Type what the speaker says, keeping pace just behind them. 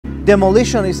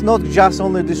demolition is not just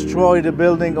only destroy the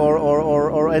building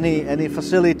or any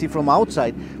facility from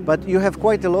outside, but you have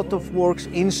quite a lot of works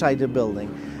inside the building,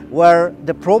 where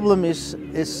the problem is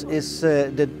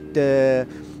the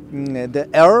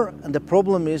air, and the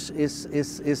problem is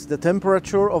the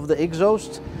temperature of the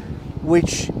exhaust,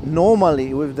 which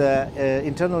normally with the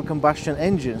internal combustion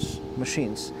engines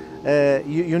machines,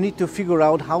 you need to figure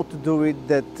out how to do it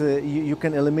that you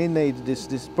can eliminate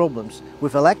these problems.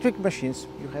 With electric machines,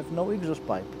 you have no exhaust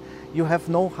pipe, you have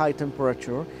no high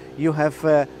temperature, you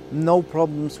have no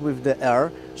problems with the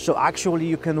air, so actually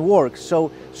you can work. So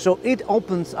it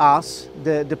opens us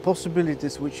the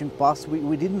possibilities which in past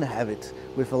we didn't have it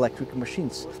with electric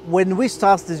machines. When we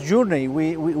started this journey,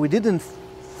 we didn't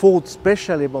thought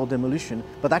specially about demolition,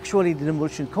 but actually the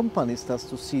demolition company starts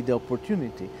to see the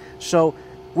opportunity. So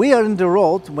we are in the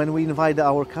road when we invite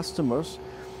our customers,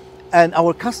 and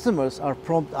our customers are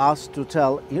prompt us to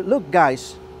tell, look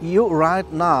guys, you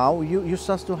right now, you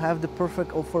start to have the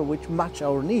perfect offer which match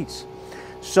our needs.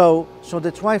 So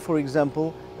that's why, for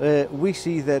example, we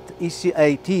see that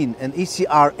EC18 and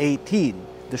ECR18,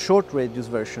 the short radius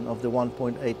version of the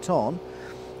 1.8 ton,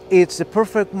 it's a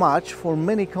perfect match for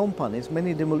many companies,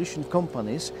 many demolition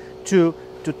companies, to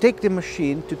take the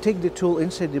machine, to take the tool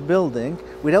inside the building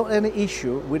without any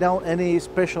issue, without any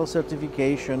special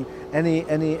certification,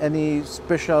 any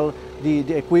special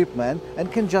the equipment, and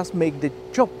can just make the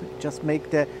job, just make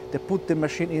put the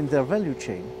machine in their value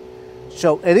chain.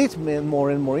 So it is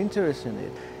more and more interesting in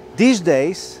it. These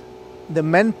days, the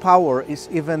manpower is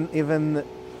even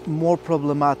more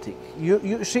problematic.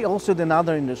 You see also in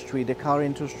other industry, the car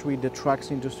industry, the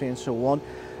trucks industry, and so on.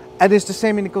 And it's the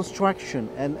same in construction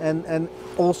and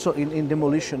also in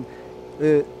demolition.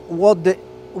 What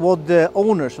the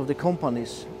owners of the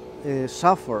companies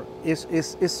suffer is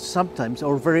sometimes,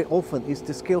 or very often, is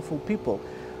the skillful people.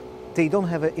 They don't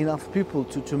have enough people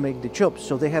to make the job,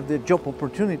 so they have the job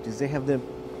opportunities, they have the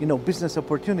business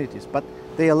opportunities, but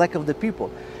they are lack of the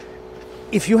people.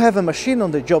 If you have a machine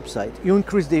on the job site, you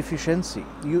increase the efficiency.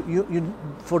 You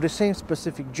for the same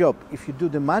specific job, if you do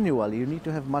the manually, you need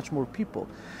to have much more people.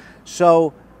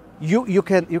 So you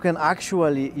can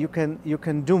actually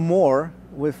do more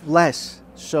with less.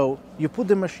 So you put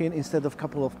the machine instead of a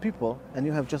couple of people, and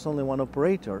you have just only one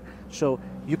operator. So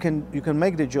you can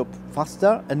make the job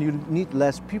faster, and you need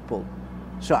less people.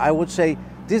 So I would say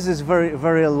this is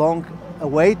very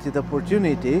long-awaited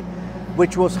opportunity,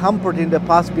 which was hampered in the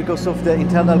past because of the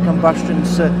internal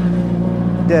combustion's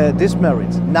the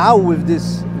dismerits. Now with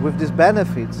this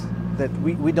benefits that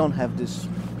we don't have this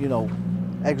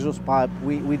exhaust pipe,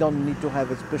 we don't need to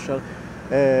have a special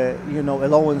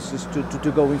allowances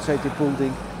to go inside the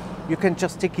building. You can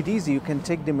just take it easy. You can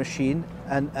take the machine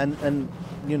and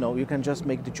you can just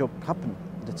make the job happen.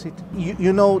 That's it.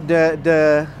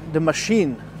 The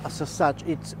machine as such,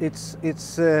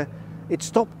 it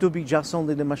stopped to be just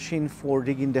only the machine for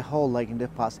digging the hole like in the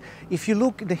past. If you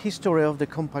look at the history of the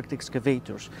compact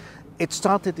excavators, it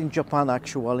started in Japan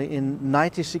actually in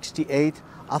 1968.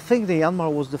 I think the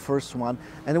Yanmar was the first one,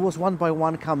 and it was one by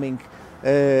one coming.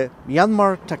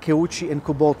 Yanmar, Takeuchi and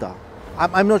Kubota.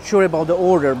 I'm not sure about the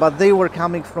order, but they were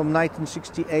coming from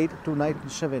 1968 to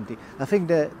 1970. I think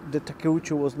the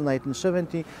Takeuchi was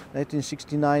 1970,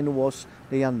 1969 was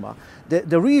the Yanmar.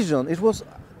 The reason, it was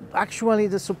actually,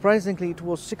 surprisingly, it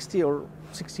was 60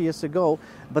 years ago,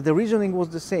 but the reasoning was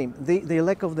the same. They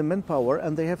lack of the manpower,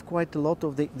 and they have quite a lot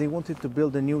of, they wanted to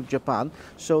build a new Japan,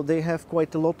 so they have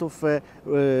quite a lot of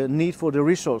need for the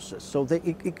resources. So they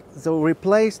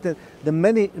replaced the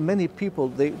many people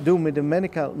they do with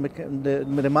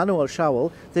the manual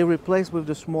shovel, they replaced with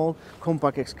the small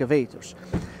compact excavators.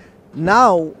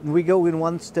 Now we go in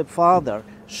one step further.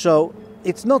 So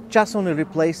it's not just only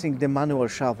replacing the manual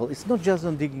shovel, it's not just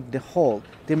on digging the hole.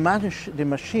 The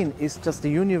machine is just a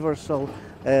universal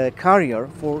carrier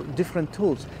for different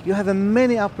tools. You have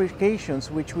many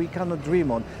applications which we cannot dream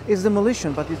on. It's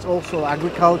demolition, but it's also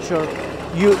agriculture.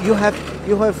 You have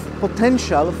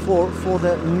potential for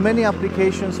the many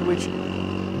applications which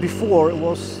before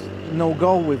was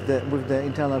no-go with the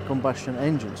internal combustion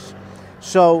engines.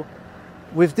 So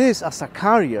with this as a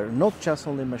carrier, not just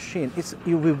only machine,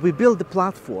 we build the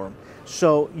platform.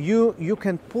 So you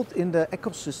can put in the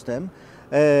ecosystem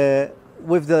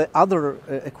with the other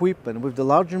equipment, with the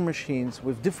larger machines,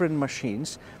 with different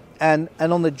machines, and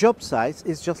on the job sites,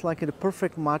 it's just like a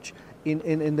perfect match in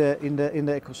the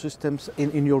ecosystems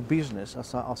in your business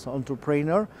as an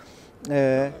entrepreneur.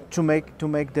 To make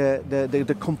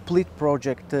the complete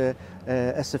project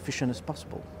as efficient as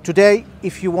possible. Today,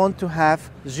 if you want to have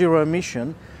zero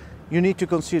emission, you need to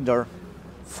consider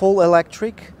full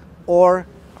electric or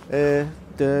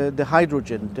the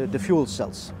hydrogen, the fuel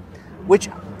cells, which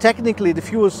technically the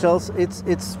fuel cells,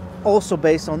 it's also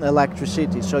based on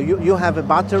electricity. So you have a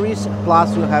batteries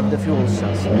plus you have the fuel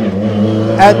cells,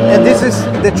 and this is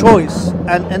the choice.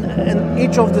 And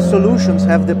each of the solutions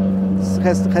has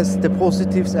the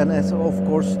positives and has, of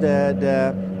course,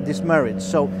 the dismerits.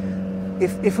 So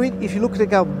if you look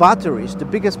at our batteries, the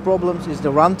biggest problems is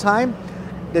the runtime,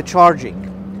 the charging,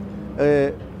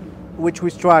 which we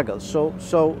struggle. So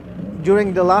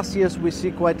during the last years we see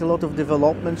quite a lot of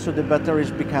development, so the batteries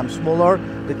become smaller,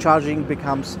 the charging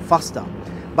becomes faster.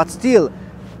 But still,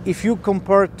 if you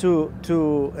compare to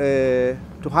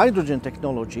hydrogen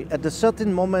technology, at a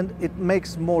certain moment it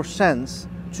makes more sense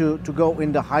to go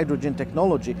in the hydrogen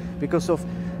technology, because of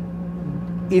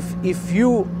if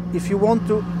you want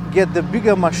to get the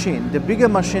bigger machine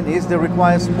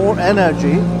requires more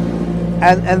energy,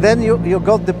 and then you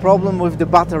got the problem with the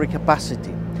battery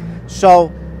capacity.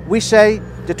 So we say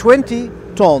the 20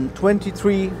 ton,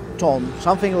 23 ton,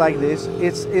 something like this,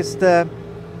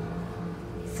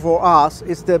 for us,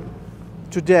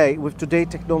 today, with today's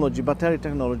technology, battery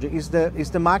technology, is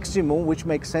the maximum which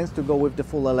makes sense to go with the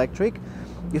full electric.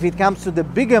 If it comes to the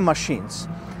bigger machines,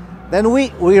 then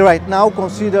we right now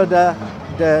consider the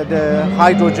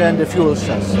hydrogen, the fuel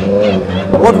cells.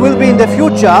 What will be in the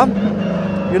future,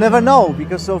 you never know,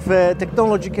 because of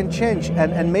technology can change,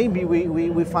 and maybe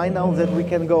we find out that we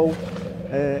can go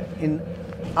in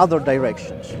other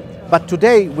directions. But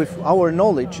today, with our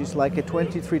knowledge, it's like a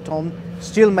 23 ton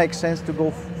still makes sense to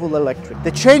go full electric.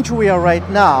 The change we are right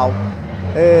now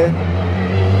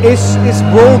is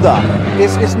broader.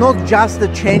 It's not just the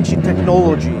change in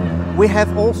technology. We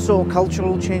have also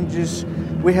cultural changes,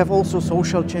 we have also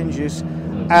social changes,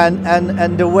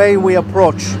 and the way we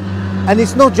approach. And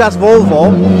it's not just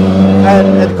Volvo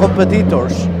and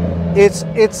competitors. It's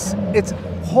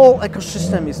whole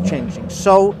ecosystem is changing.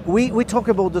 So we talk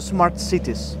about the smart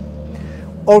cities,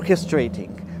 orchestrating.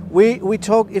 We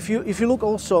talk, if you look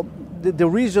also the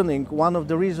reasoning, one of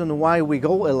the reasons why we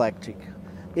go electric,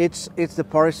 it's the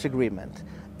Paris Agreement.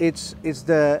 It's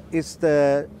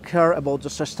the care about the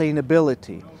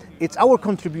sustainability. It's our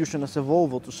contribution as a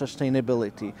Volvo to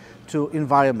sustainability, to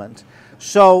environment.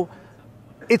 So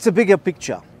it's a bigger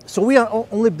picture. So we are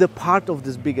only the part of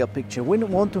this bigger picture. We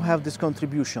want to have this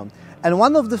contribution. And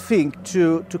one of the things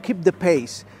to keep the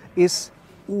pace is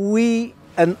we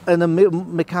and the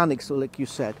mechanics, like you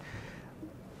said,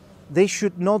 they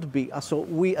should not be, so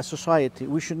we as society,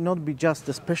 we should not be just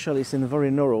a specialist in a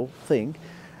very narrow thing.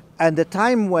 And the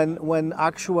time when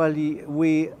actually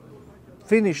we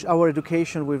finish our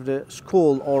education with the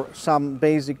school or some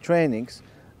basic trainings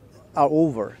are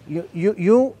over.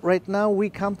 You right now, we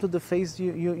come to the phase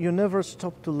you never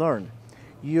stop to learn.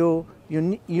 You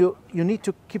need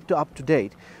to keep up to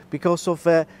date because of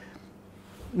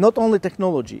not only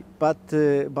technology, but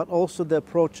also the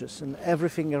approaches and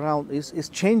everything around is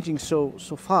changing so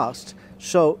fast.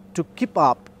 So to keep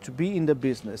up, to be in the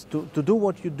business, to do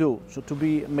what you do, so to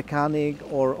be a mechanic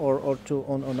or to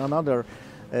on another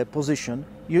position,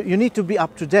 you need to be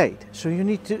up to date. So you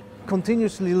need to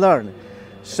continuously learn.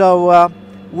 So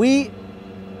we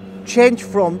change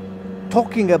from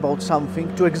talking about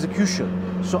something to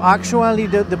execution. So actually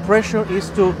the pressure is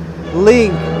to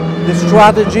link the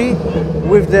strategy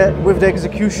with the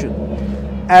execution.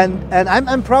 And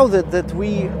I'm proud that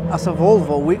we as a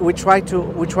Volvo we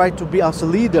try to be as a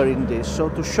leader in this. So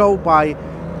to show by,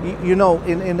 you know,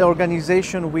 in the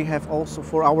organization we have also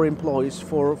for our employees,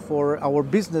 for our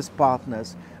business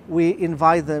partners, we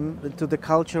invite them to the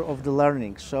culture of the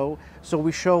learning. So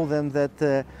we show them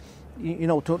that you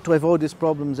know, to avoid these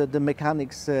problems, that the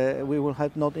mechanics, we will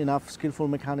have not enough skillful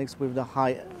mechanics with the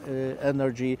high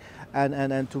energy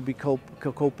and to be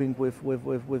coping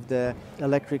with the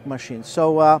electric machines.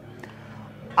 So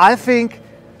I think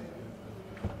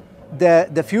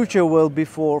the future will be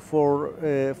for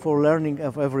learning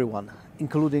of everyone,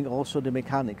 including also the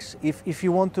mechanics. If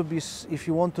you want to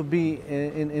be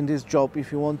in this job,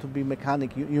 if you want to be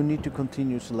mechanic, you need to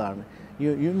continuously learn.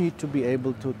 You need to be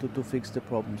able to fix the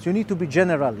problems. You need to be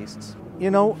generalists. You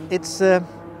know, it's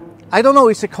I don't know,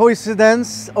 it's a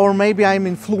coincidence or maybe I'm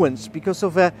influenced because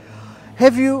of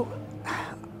have you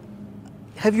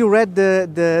read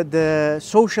the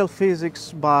social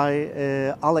physics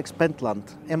by Alex Pentland,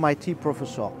 MIT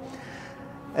professor?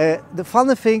 The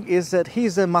funny thing is that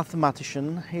he's a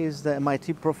mathematician, he's the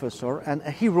MIT professor, and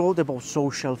he wrote about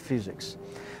social physics.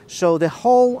 So the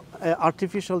whole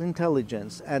artificial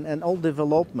intelligence and all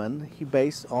development he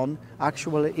based on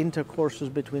actually intercourses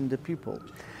between the people.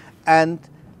 And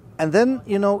then,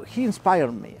 you know, he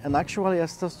inspired me, and actually I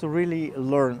started to really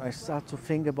learn. I started to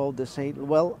think about this, say,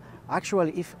 well,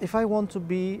 actually, if I want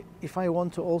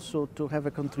to also to have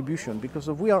a contribution, because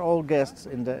we are all guests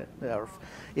in the earth,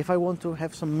 if I want to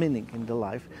have some meaning in the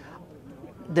life,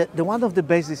 the one of the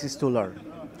bases is to learn.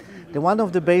 The one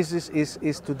of the bases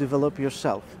is to develop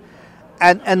yourself.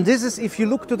 And this is, if you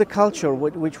look to the culture,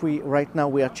 which right now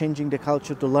we are changing the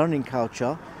culture to learning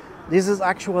culture, this is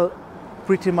actually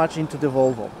pretty much into the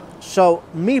Volvo. So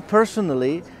me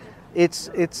personally,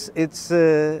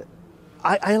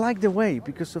 I like the way,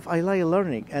 because I like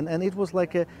learning, and it was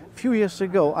like a few years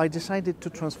ago I decided to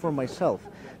transform myself.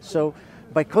 So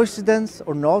by coincidence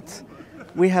or not,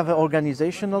 we have an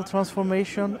organizational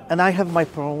transformation, and I have my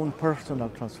own personal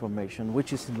transformation,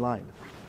 which is in line.